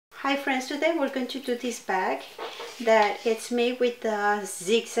Hi friends, today we're going to do this bag that it's made with the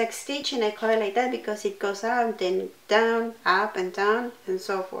zigzag stitch, and I call it like that because it goes up, then down, up and down, and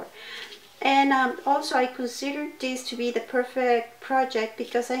so forth. And also I considered this to be the perfect project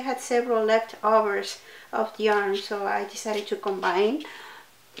because I had several leftovers of the yarn, so I decided to combine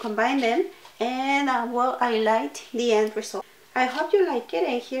them, and well, I liked the end result. I hope you like it,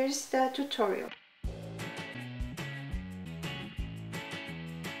 and here's the tutorial.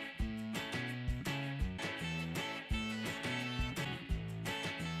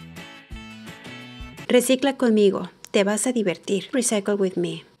 Recicla conmigo. Te vas a divertir. Recycle with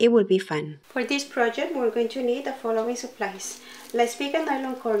me. It will be fun. For this project, we're going to need the following supplies. Let's pick a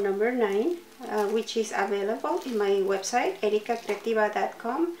nylon cord number 9, which is available in my website,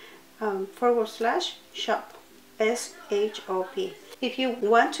 erikacreativa.com /shop, S-H-O-P. If you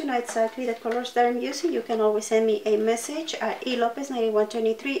want to know exactly the colors that I'm using, you can always send me a message at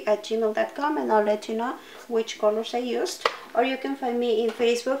elopez9123@gmail.com, and I'll let you know which colors I used. Or you can find me in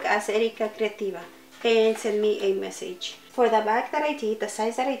Facebook as Erika Creativa and send me a message. For the bag that I did, the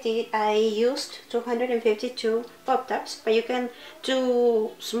size that I did, I used 252 pop tops, but you can do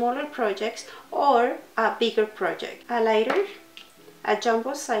smaller projects or a bigger project. A lighter, a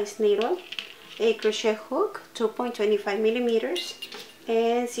jumbo size needle, a crochet hook, 2.25 millimeters,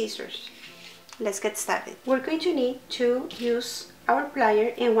 and scissors. Let's get started. We're going to need to use our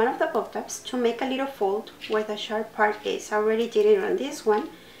plier in one of the pop tops to make a little fold where the sharp part is. I already did it on this one.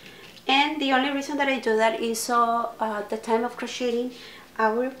 And the only reason that I do that is so at the time of crocheting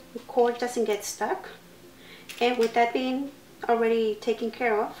our cord doesn't get stuck. And with that being already taken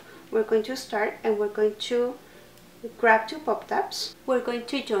care of, we're going to start, and we're going to grab 2 pop tops. We're going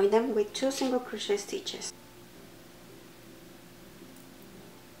to join them with 2 single crochet stitches.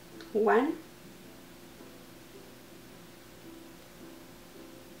 1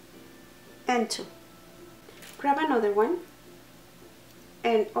 and 2. Grab another one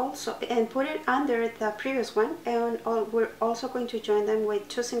and put it under the previous one, and we're also going to join them with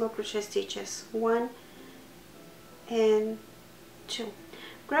 2 single crochet stitches. 1 and 2.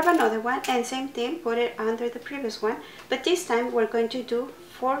 Grab another one and same thing, put it under the previous one, but this time we're going to do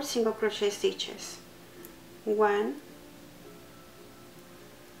 4 single crochet stitches. 1,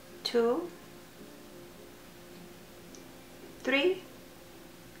 2, 3,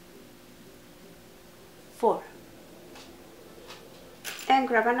 4. And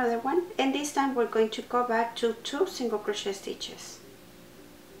grab another one, and this time we're going to go back to 2 single crochet stitches.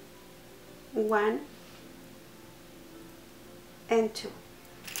 1 and 2,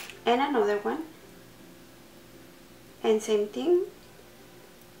 and another one, and same thing,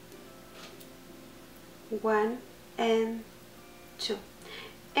 1 and 2.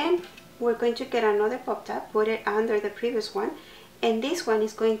 And we're going to get another pop top, put it under the previous one, and this one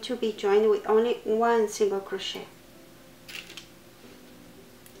is going to be joined with only 1 single crochet.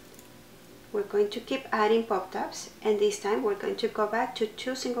 We're going to keep adding pop tops, and this time we're going to go back to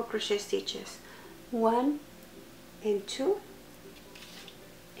 2 single crochet stitches. 1 and 2,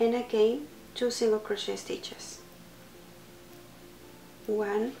 and again 2 single crochet stitches.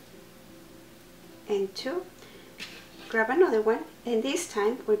 1 and 2. Grab another one, and this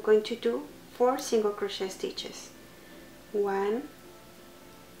time we're going to do 4 single crochet stitches. 1,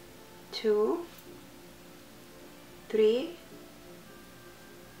 2, 3,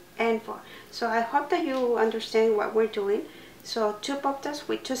 and 4. So I hope that you understand what we're doing. So 2 pop tops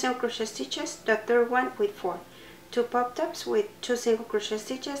with 2 single crochet stitches, the third one with 4. 2 pop tops with 2 single crochet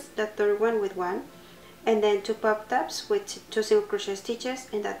stitches, the third one with 1, and then 2 pop tops with 2 single crochet stitches,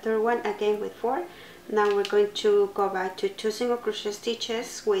 and the third one again with 4. Now we're going to go back to 2 single crochet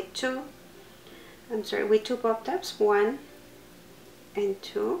stitches with 2 pop tops, 1 and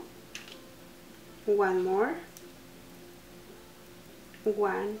 2, 1 more,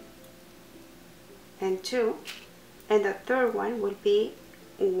 1 and 2, and the third one will be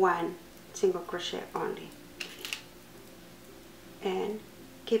 1 single crochet only. And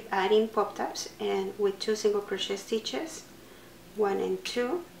keep adding pop tops and with 2 single crochet stitches, 1 and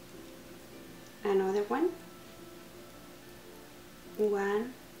 2, another one,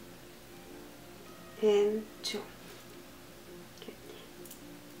 1 and 2. Okay.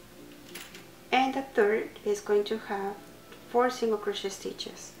 And the third is going to have 4 single crochet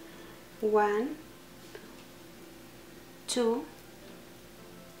stitches. 1, 2,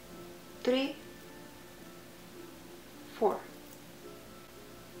 3, 4.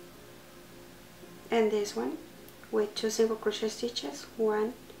 And this one with 2 single crochet stitches,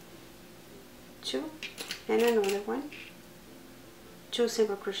 1, 2, and another one, 2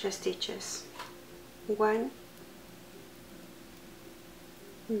 single crochet stitches, 1,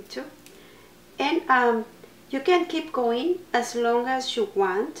 2, and you can keep going as long as you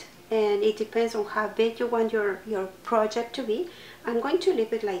want, and it depends on how big you want your project to be. I'm going to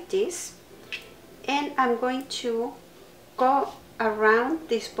leave it like this, and I'm going to go around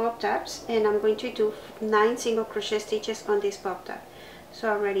these pop tabs, and I'm going to do 9 single crochet stitches on this pop tab. So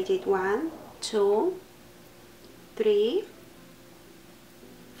I already did 1, 2, 3,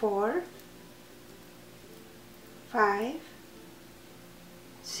 4, 5,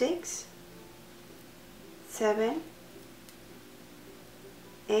 6, 7,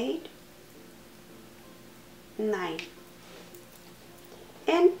 8, 9,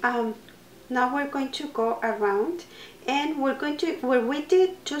 and now we're going to go around, and we're going to, where we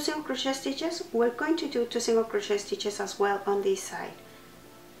did 2 single crochet stitches, we're going to do 2 single crochet stitches as well on this side.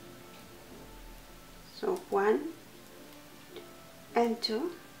 So 1 and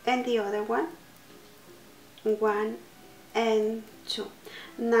 2, and the other one, 1 and 2.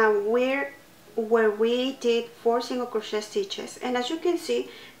 Now we're where we did 4 single crochet stitches, and as you can see,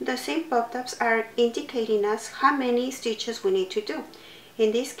 the same pop tabs are indicating us how many stitches we need to do.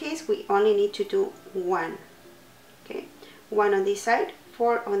 In this case, we only need to do 1. Okay, 1 on this side,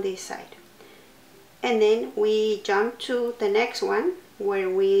 4 on this side, and then we jump to the next one where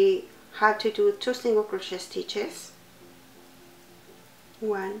we have to do 2 single crochet stitches,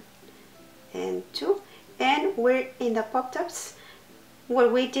 1 and 2, and we're in the pop tabs where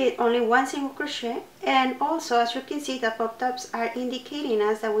we did only 1 single crochet, and also as you can see, the pop tabs are indicating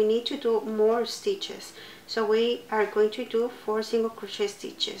us that we need to do more stitches, so we are going to do 4 single crochet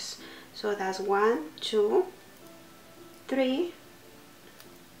stitches. So that's 1, 2, 3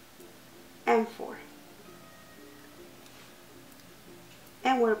 and 4,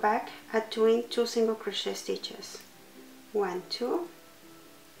 and we're back at doing 2 single crochet stitches, 1, 2,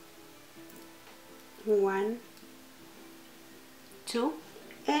 1, 2,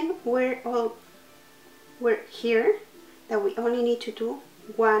 and we're here that we only need to do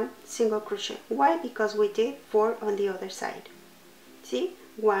 1 single crochet. Why? Because we did 4 on the other side. See,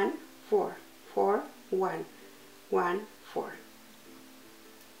 1, 4, 4, 1, 1, 4,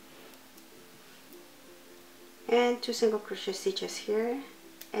 and 2 single crochet stitches here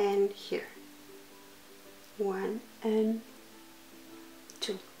and here, 1 and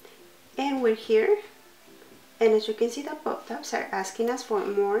 2, and we're here. And as you can see, the pop tabs are asking us for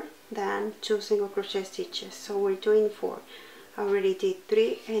more than 2 single crochet stitches, so we're doing 4. I already did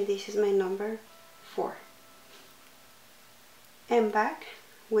 3, and this is my number 4. And back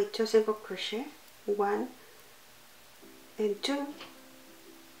with 2 single crochet, 1 and 2,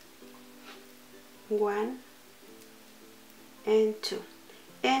 1 and 2,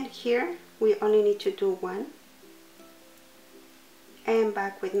 and here we only need to do 1, and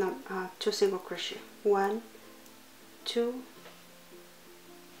back with 2 single crochet, 1, 2,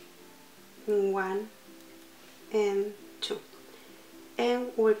 1 and 2,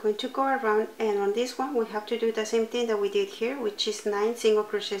 and we're going to go around, and on this one we have to do the same thing that we did here, which is 9 single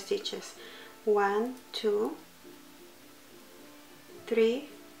crochet stitches, 1, 2, 3,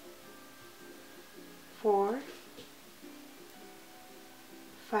 4,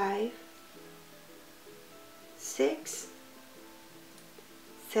 5, 6,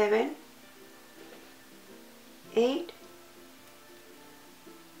 7, 8,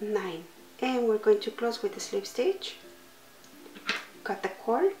 9, and we're going to close with the slip stitch, cut the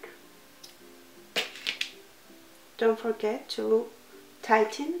cord, don't forget to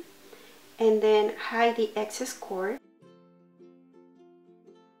tighten, and then hide the excess cord.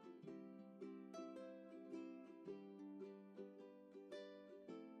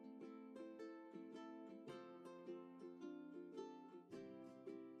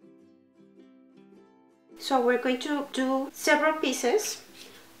 So we're going to do several pieces.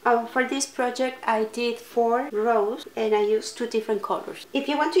 For this project I did 4 rows, and I used 2 different colors. If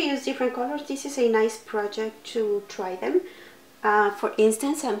you want to use different colors, this is a nice project to try them. For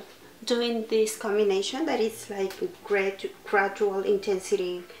instance, I'm doing this combination that is like gradual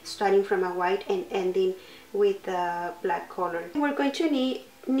intensity, starting from a white and ending with a black color. We're going to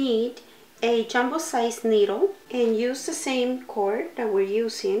need a jumbo size needle and use the same cord that we're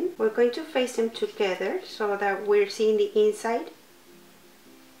using. We're going to face them together so that we're seeing the inside,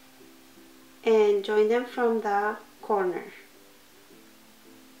 and join them from the corner.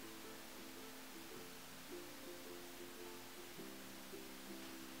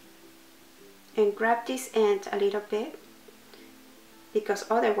 And grab this end a little bit, because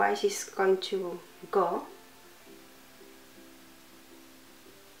otherwise it's going to go.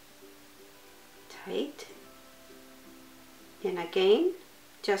 Tight, and again,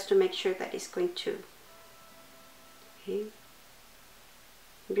 just to make sure that it's going to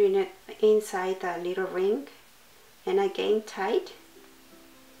bring it inside the little ring and again tight.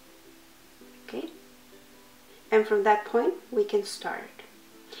 Okay, and from that point we can start.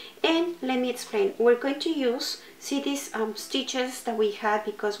 And let me explain, we're going to use, see these stitches that we had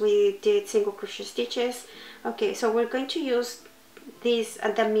because we did single crochet stitches. Okay, so we're going to use this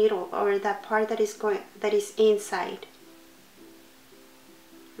at the middle, or that part that is inside.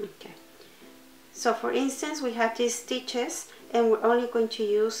 Okay, so for instance we have these stitches and we're only going to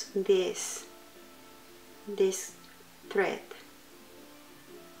use this thread.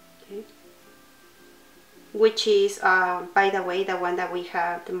 Okay, which is by the way the one that we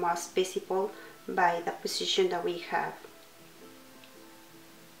have the most visible by the position that we have.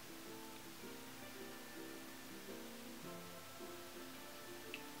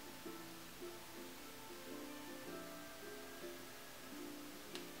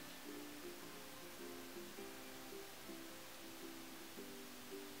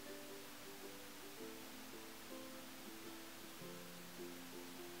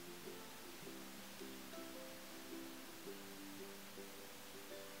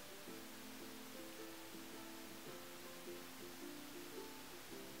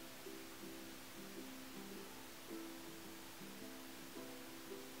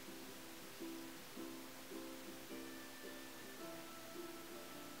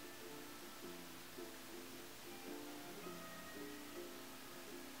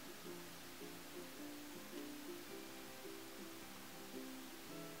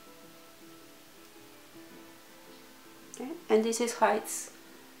 Okay, and this is how it's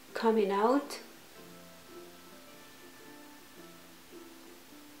coming out.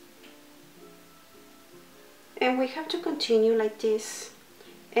 And we have to continue like this,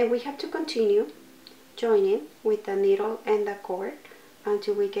 and we have to continue joining with the needle and the cord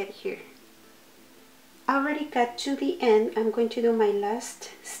until we get here. I already got to the end. I'm going to do my last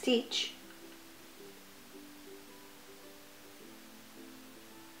stitch.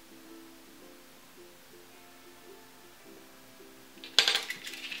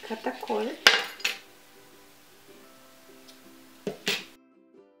 Cut the cord.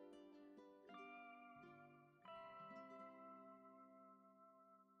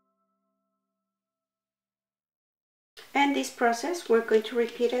 And this process we're going to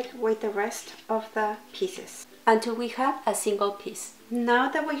repeat it with the rest of the pieces until we have a single piece. Now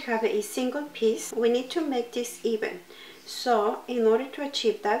that we have a single piece, we need to make this even. So in order to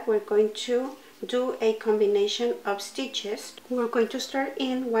achieve that, we're going to do a combination of stitches. We're going to start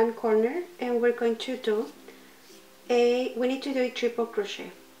in one corner and we're going to do we need to do a triple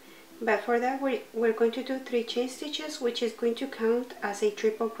crochet. But for that we're going to do 3 chain stitches, which is going to count as a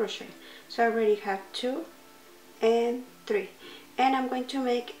triple crochet. So I already have 2 and 3, and I'm going to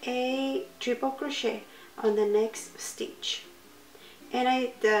make a triple crochet on the next stitch.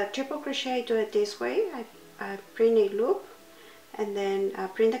 And the triple crochet, I do it this way. I bring a loop and then I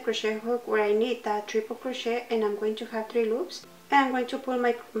bring the crochet hook where I need that triple crochet, and I'm going to have 3 loops, and I'm going to pull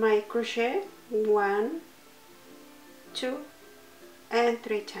my crochet 1, 2 and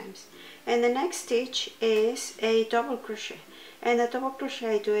 3 times. And the next stitch is a double crochet, and the double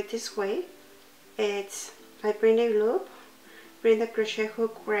crochet I do it this way. I bring a loop, bring the crochet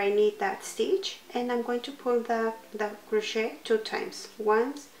hook where I need that stitch, and I'm going to pull the crochet 2 times,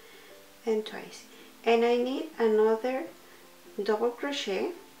 once and twice. And I need another double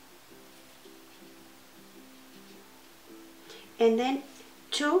crochet, and then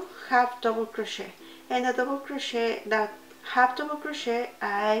 2 half double crochet. And the double crochet, that half double crochet,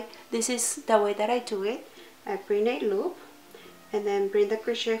 this is the way that I do it. I bring a loop and then bring the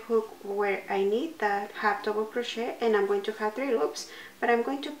crochet hook where I need that half double crochet, and I'm going to have 3 loops, but I'm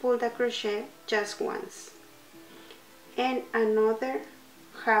going to pull the crochet just once, and another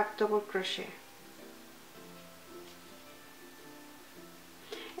half double crochet.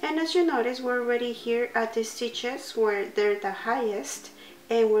 And as you notice, we're already here at the stitches where they're the highest,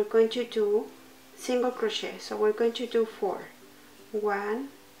 and we're going to do single crochet. So we're going to do 4. 1,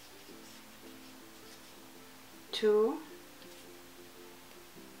 2,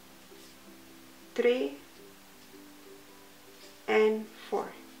 3 and 4.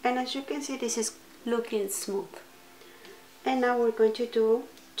 And as you can see, this is looking smooth. And now we're going to do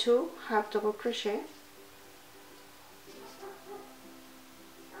 2 half double crochet,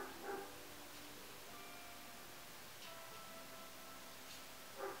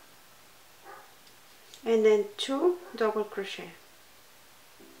 and then 2 double crochet,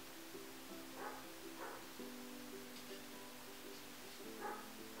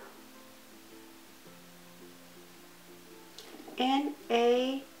 and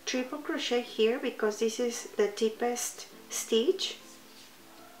a triple crochet here because this is the deepest stitch.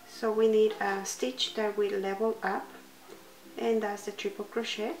 So we need a stitch that will level up, and that's the triple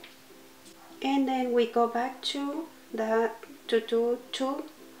crochet. And then we go back to do 2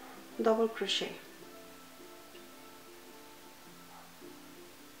 double crochet.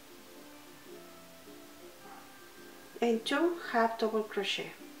 And 2 half double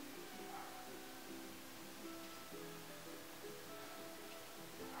crochet.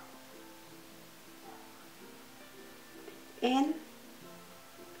 And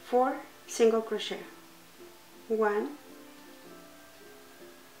 4 single crochet. 1,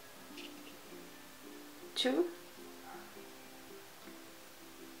 2,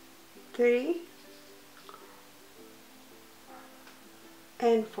 3,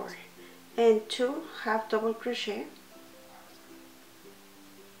 and 4, and 2 half double crochet,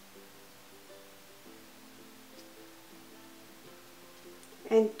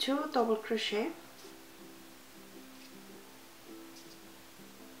 and 2 double crochet,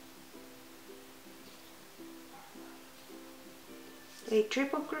 a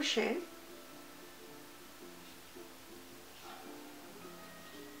triple crochet,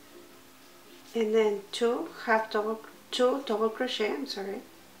 and then 2 double crochet,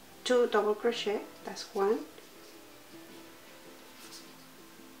 2 double crochet, that's 1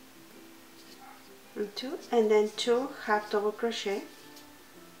 and 2, and then 2 half double crochet,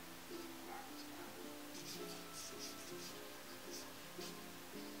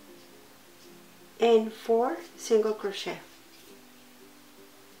 and 4 single crochet.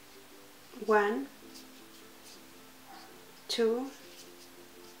 1, 2,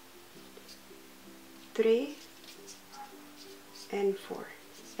 3, and 4,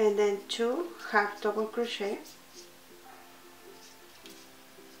 and then 2 half double crochet,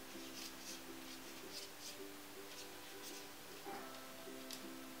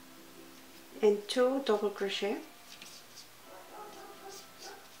 and 2 double crochet,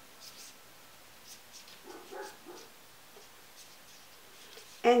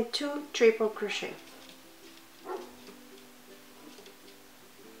 and 2 triple crochet.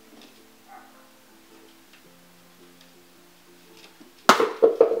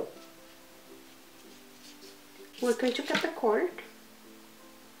 We're going to cut the cord,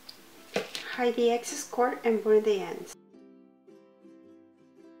 hide the excess cord, and burn the ends.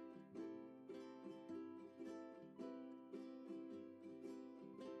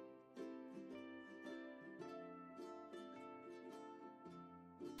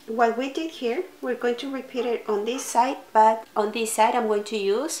 What we did here, we're going to repeat it on this side, but on this side I'm going to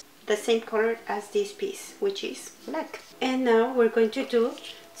use the same color as this piece, which is black. And now we're going to do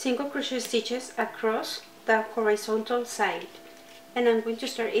single crochet stitches across the horizontal side, and I'm going to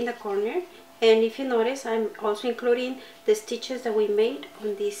start in the corner. And if you notice, I'm also including the stitches that we made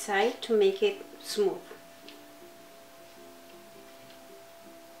on this side to make it smooth.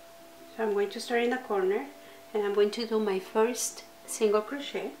 So I'm going to start in the corner, and I'm going to do my first single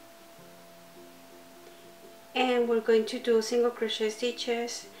crochet, and we're going to do single crochet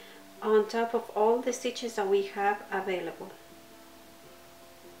stitches on top of all the stitches that we have available.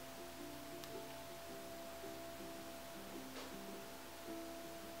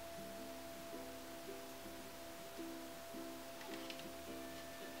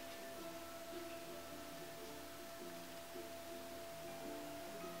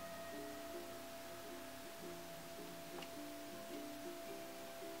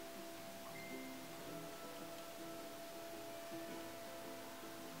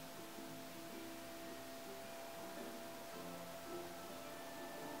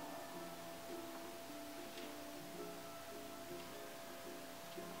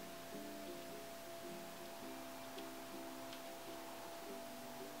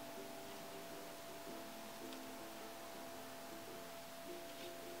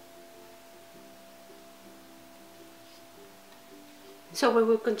 So we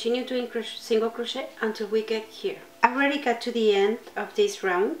will continue doing single crochet until we get here. I already got to the end of this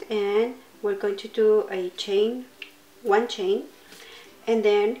round, and we're going to do a chain, 1 chain, and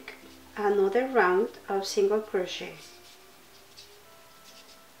then another round of single crochet.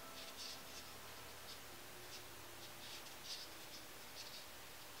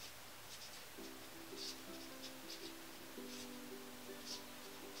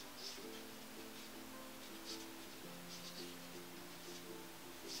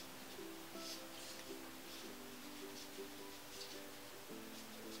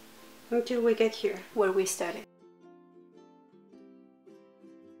 Until we get here where we started.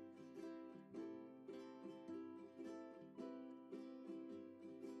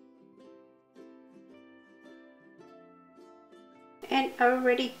 And I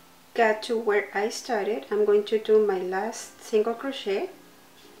already got to where I started. I'm going to do my last single crochet,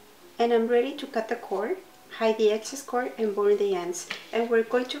 and I'm ready to cut the cord, hide the excess cord, and burn the ends. And we're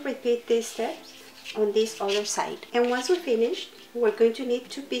going to repeat these steps on this other side. And once we finish, we're going to need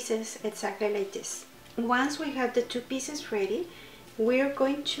 2 pieces exactly like this. Once we have the 2 pieces ready, we're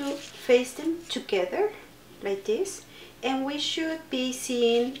going to face them together like this, and we should be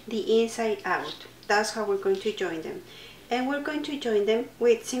seeing the inside out. That's how we're going to join them. And we're going to join them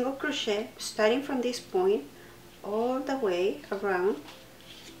with single crochet, starting from this point all the way around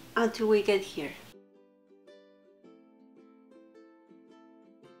until we get here.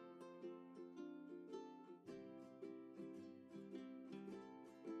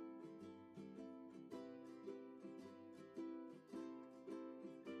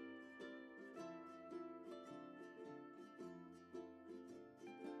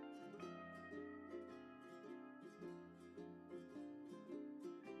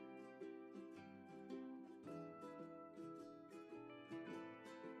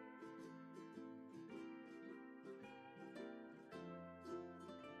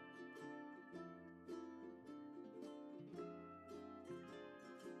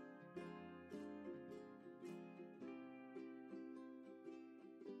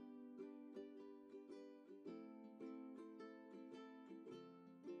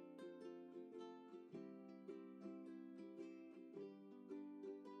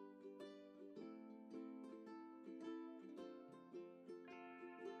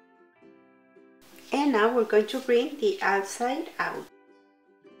 And now we're going to bring the outside out.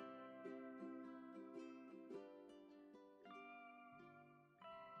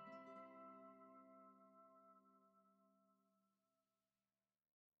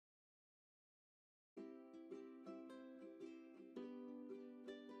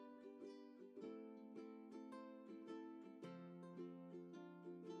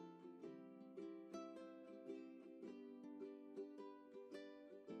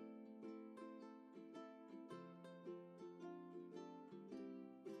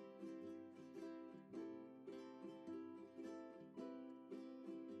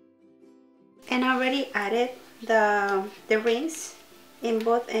 And I already added the rings in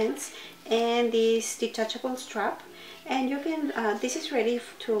both ends and this detachable strap, and you can this is ready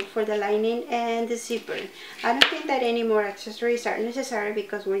for the lining and the zipper. I don't think that any more accessories are necessary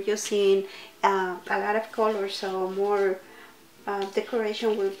because we're using a lot of colors, so more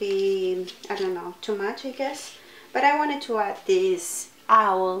decoration will be, I don't know, too much I guess. But I wanted to add this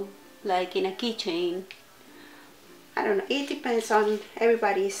owl like in a keychain. I don't know, it depends on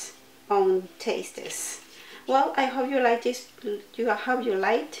everybody's own tastes. Well, I hope you liked this. I hope you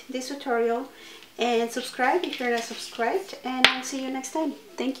liked this tutorial, and subscribe if you're not subscribed, and I'll see you next time.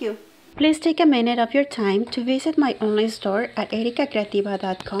 Thank you. Please take a minute of your time to visit my online store at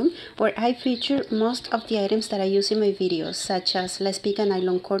erikacreativa.com, where I feature most of the items that I use in my videos, such as Les Pica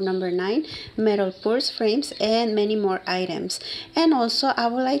nylon cord number 9, metal purse frames, and many more items. And also, I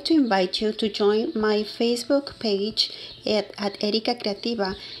would like to invite you to join my Facebook page at Erika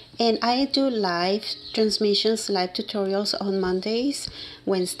Creativa. And I do live transmissions, live tutorials on Mondays,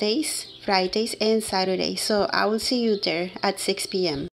 Wednesdays, Fridays, and Saturdays. So I will see you there at 6 p.m.